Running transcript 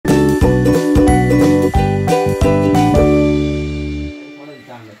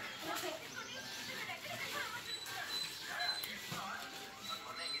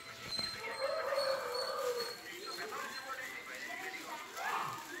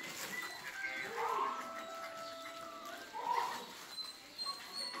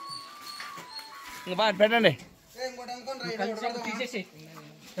పెట్టండి.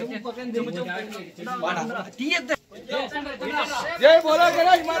 जय बोलो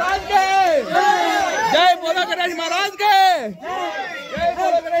गणेश महाराज के, जय बोलो गणेश महाराज के, जय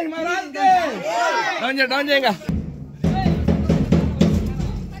बोलो गणेश महाराज के। डाउन जाएगा।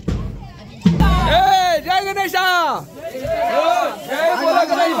 जय गणेशा, जय बोलो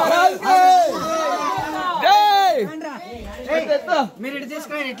गणेश महाराज के, जय। మీరు ఇటు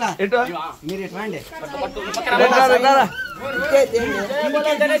తీసుకురండి, ఇట్లా మీరు ఇటు రండి. जय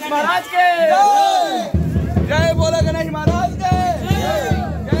बोलो गणेश महाराज के, जय बोलो गणेश महाराज के,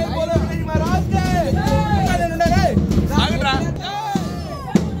 जय बोलो गणेश महाराज के।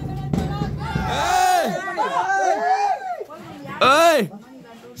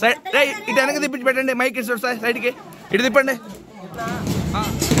 ఇటు వెనక తిప్పించి పెట్టండి. మైక్ ఇటు సైడ్కి ఇటు తిప్పండి.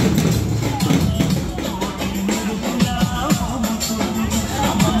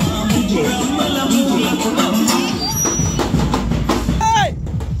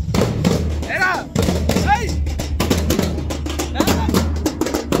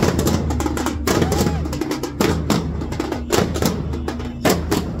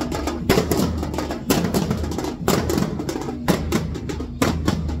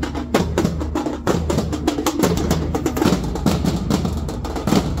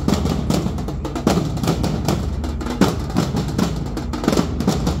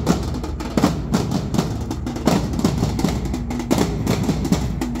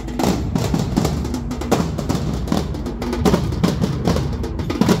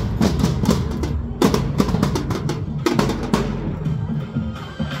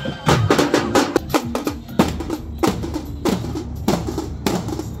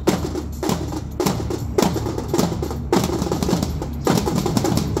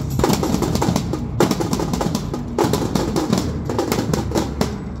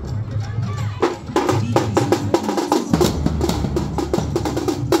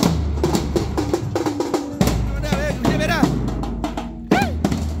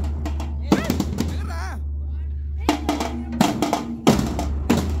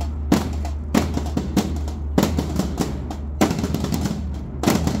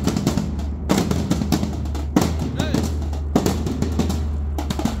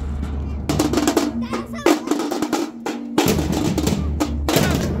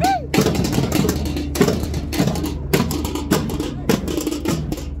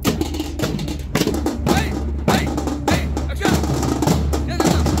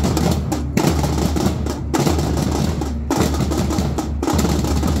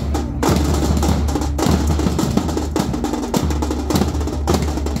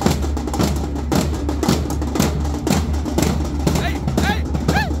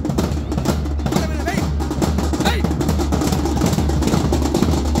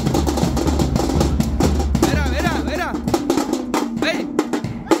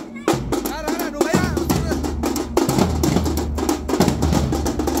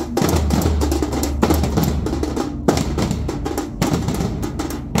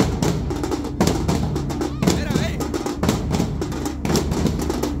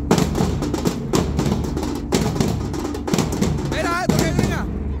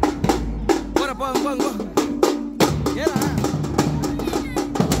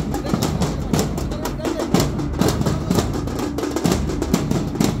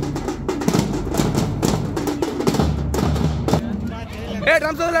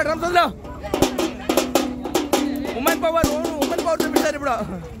 డ్రమ్స్ వదిలో. ఉమెన్ పవర్ చూపిస్తారు ఇప్పుడు.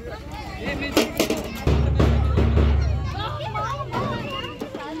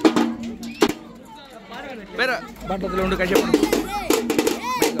 వేరే బట్టలు ఉండు కాసేపు.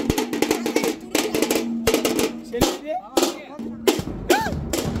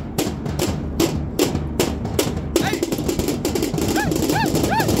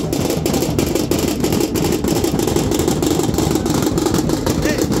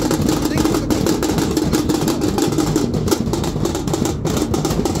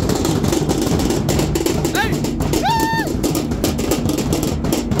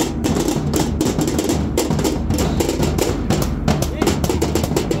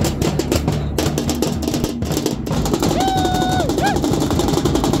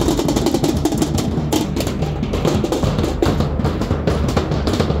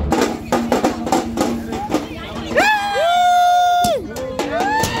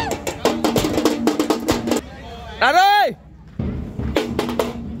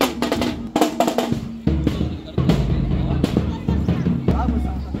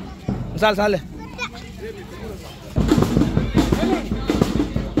 साल साल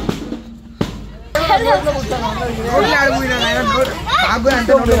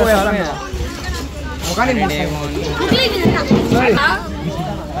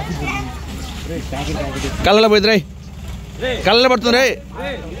కళ్ళలో పోయింది రై కళ్ళలో పడుతుంది రై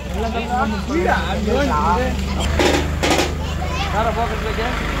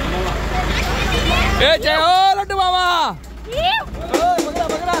ఏ జయ ఓ లడ్డు బాబా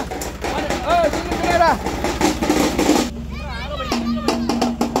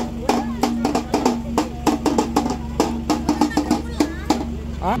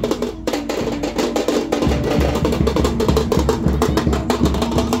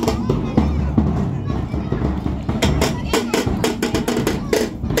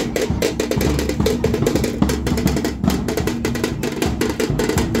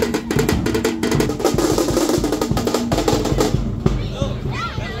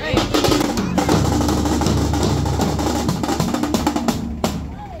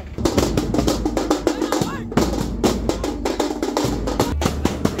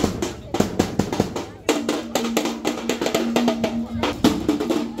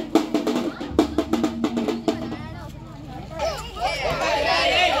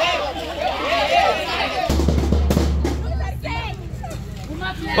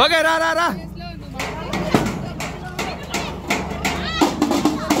ఓకే రా రా రా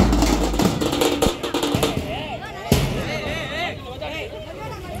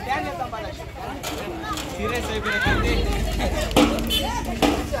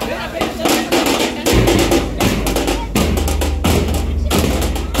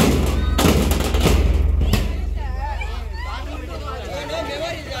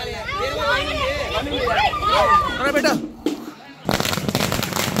బేటా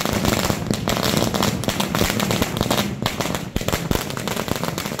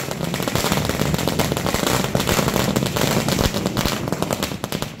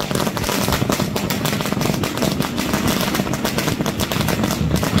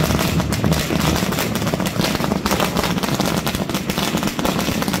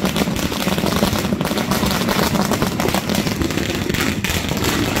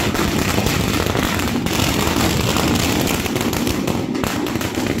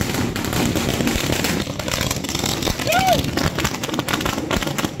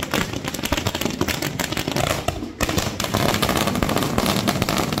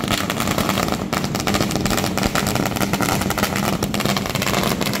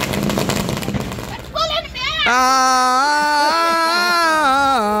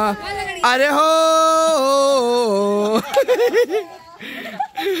अरे हो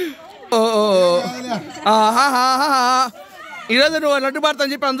ఈరోజు నువ్వు లడ్డు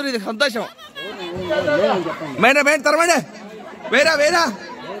పాడతాను చెప్పి అందరూ ఇది సంతోషం మేడం మేడం తరమండి వేరా వేరా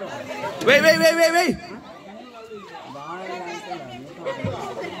వేయ్ వేయ్ వేయ్ వేయ్ వేయ్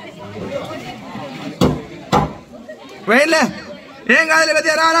వేయలే ఏం కాదులే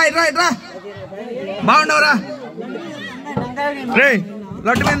పెద్ద రా రా ఇట్రా ఇట్రా బాగుండవురా రే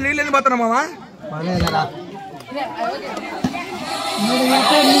లడ్డు మీద నీళ్ళు ఎన్ని పోతున్నా మామా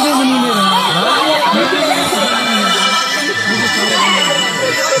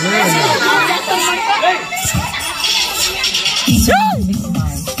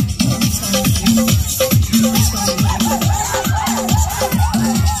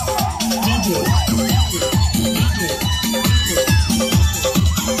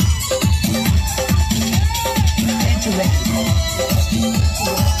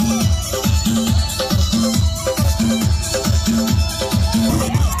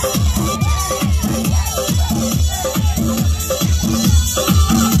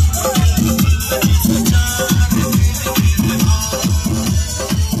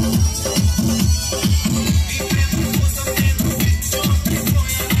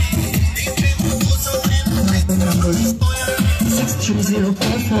Number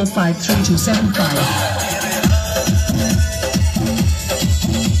 620445325.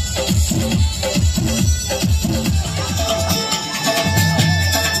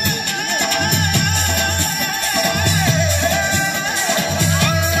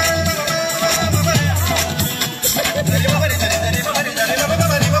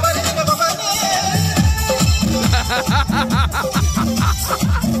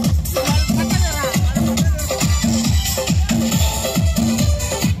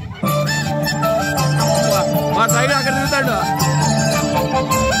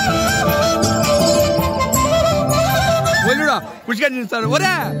 పుష్కర్ చూస్తాడు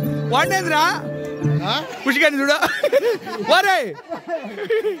ఒరే వాడినేంద్రా పుష్కర్ చూడ ఒరే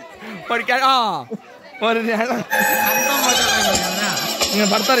పడికా ఇంకా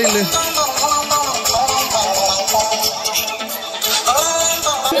పడతారు వీళ్ళు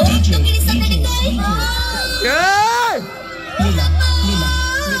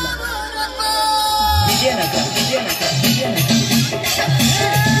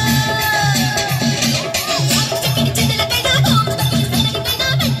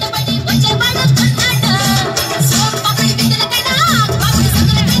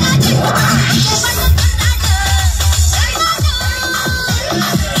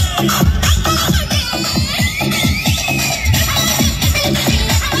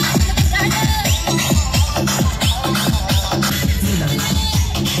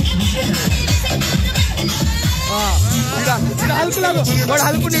వాడు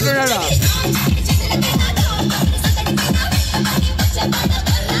హలుపుకుంటున్నాడు.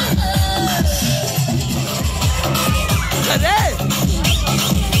 అదే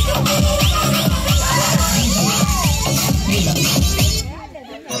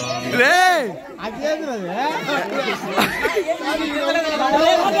రే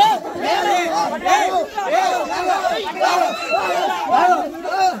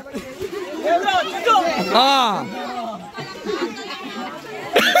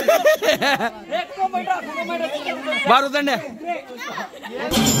బారుదండి.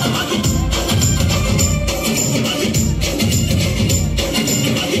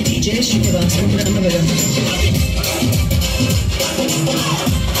 Ganesh Visarjan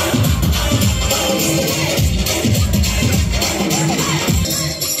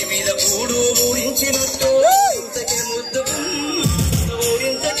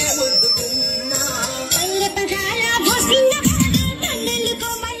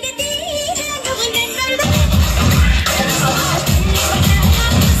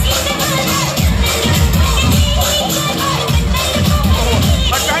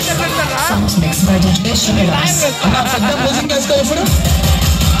songs mixed by Ganesh Visarjan.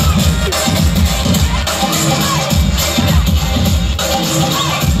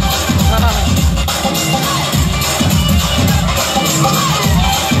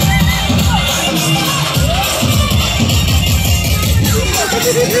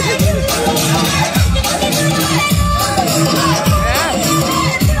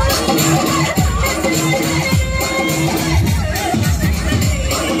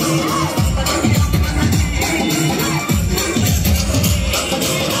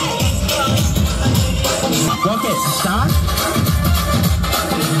 Okay, start.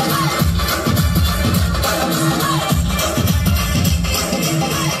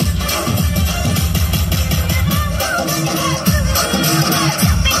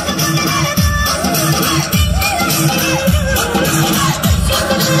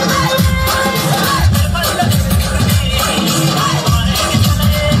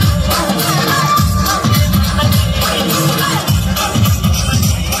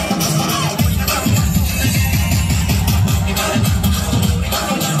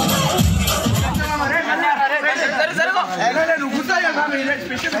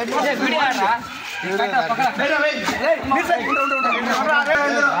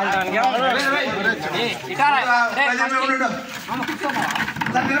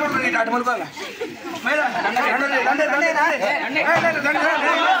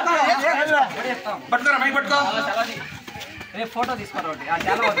 Photo తీసుకోరా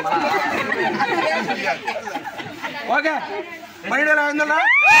ఓకే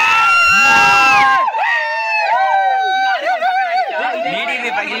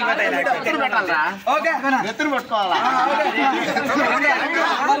ఎత్తులు పట్టుకోవాలా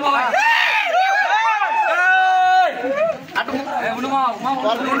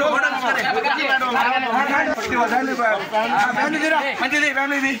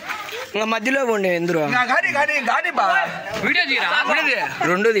మధ్యలో ఉండే ఎందుకు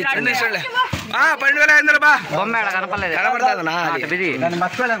రెండు 12,500 బా బొమ్మ కనపడలేదు కనపడుతుంది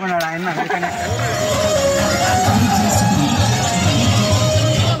మర్చిపోలేకున్నాడు ఆయన.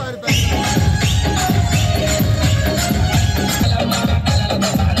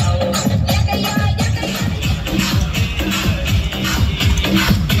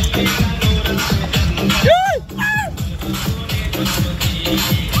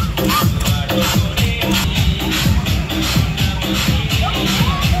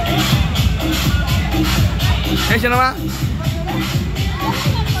 చేసినవా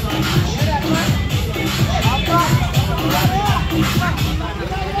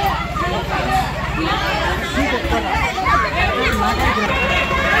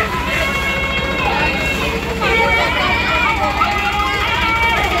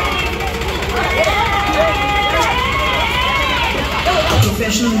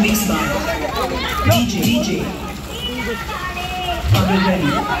Professional mix by DJ Ready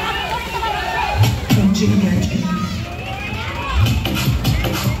from Ganesh.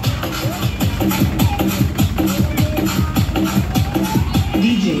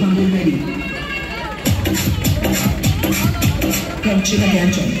 DJ Ready from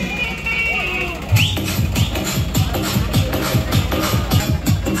Ganesh.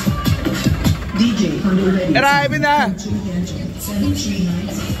 DJ Ready. ఎరా అయిపోయిందా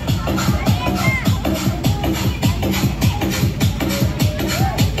 739.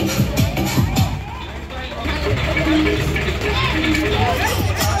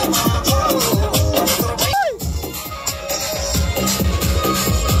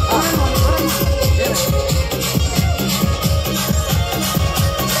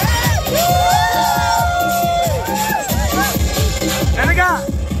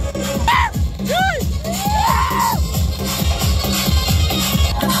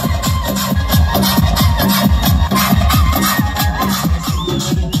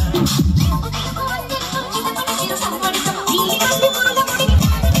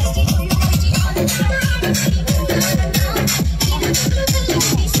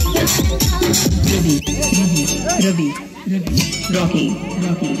 Ravi. Rocky.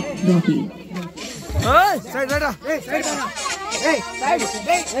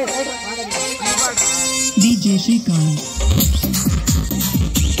 DJ Shrikant.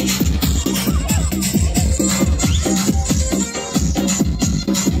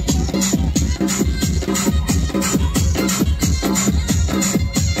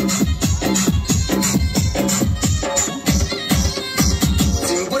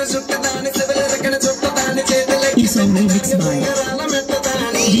 Is only mixed by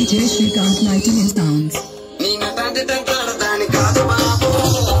DJ Shrikant Lighting and Sounds.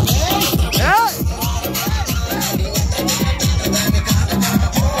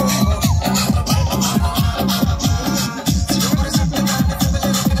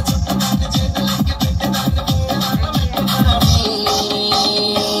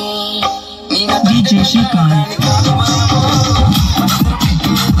 DJ Shrikant.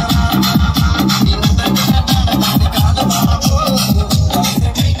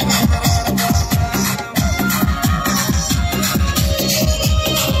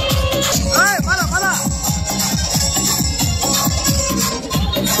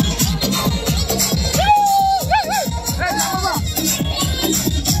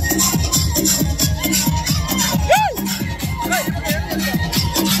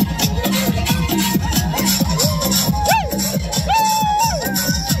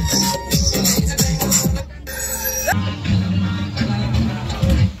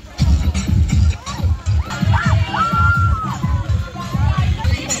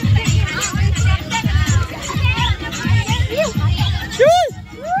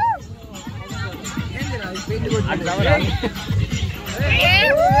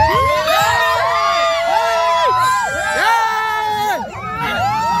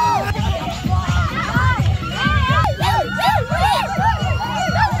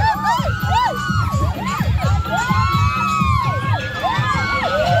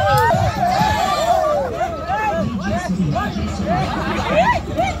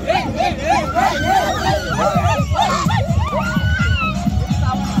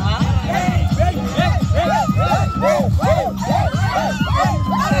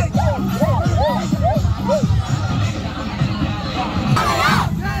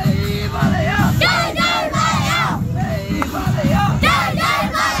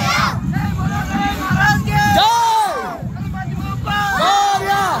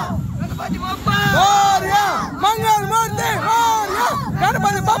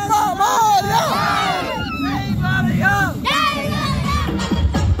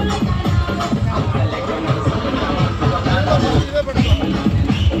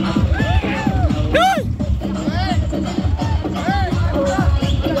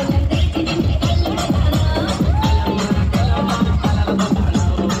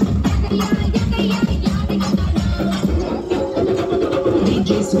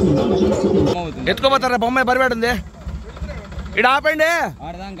 ఎత్తుకోపోతారా Bommai బరిపేట ఉంది ఇక్కడ ఆపండి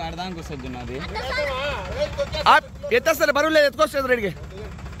ఆడదానికి వస్తుంది నాది ఎత్తేస్తారు బరువు లేదు ఎత్తుకొస్తుంది రెడ్డికి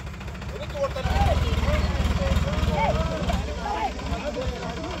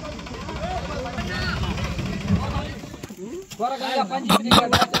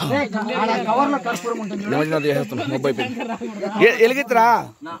ఎలిగిత్తరా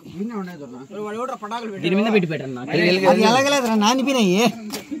దీని మీద పెట్టి పెట్టాను ఎలాగలేదురా నానిపోయినాయి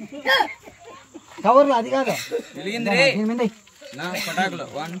కవర్లు అది కాదు నా పటాకులు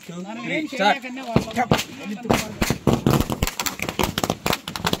 1 2 3 స్టార్ట్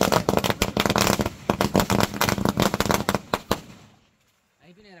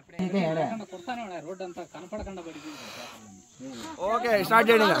ఓకే స్టార్ట్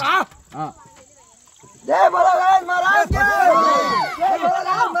చేయండి జై బోలో గణేష్ మహారాజ్ కి జై బోలో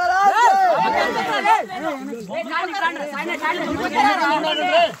గణేష్ మహారాజ్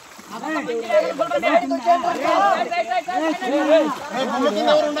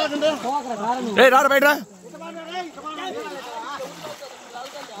కి రారా బయట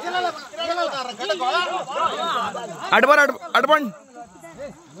అటుపోరా అటుపోండి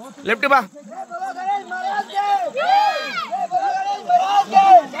లెఫ్ట్ బా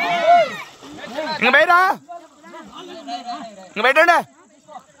ఇంకా బయట ఇంకా బయట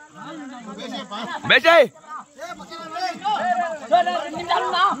బేచాయి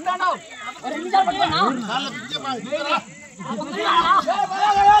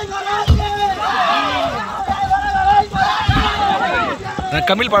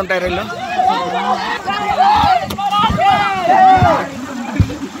కమిల్ పంటాయి రైల్లో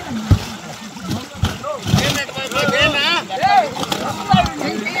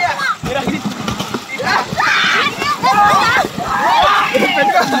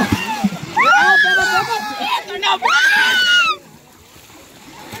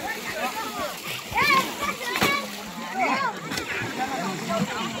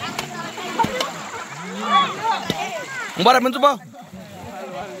बरा मुंचु पो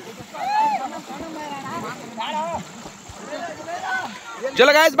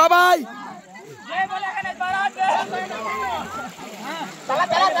चलो गाइस बाय बाय जय बोला गणेश महाराज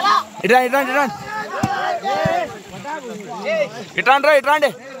के इट्रांडे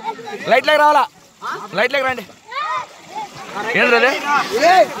लाइट लेक रावाला लाइट लेक रांडे ఏంద్రదే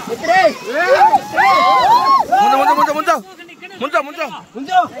ముంచో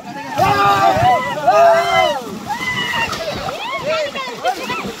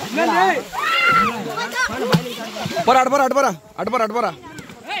అడ్బరా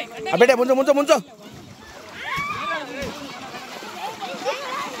అబేటే ముంచో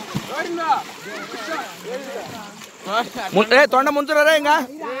తొండ ముంచురా ఇంకా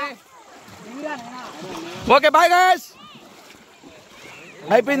ఓకే బాయ్ గైస్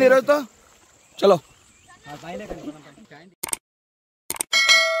అయిపోయింది ఈరోజుతో చలో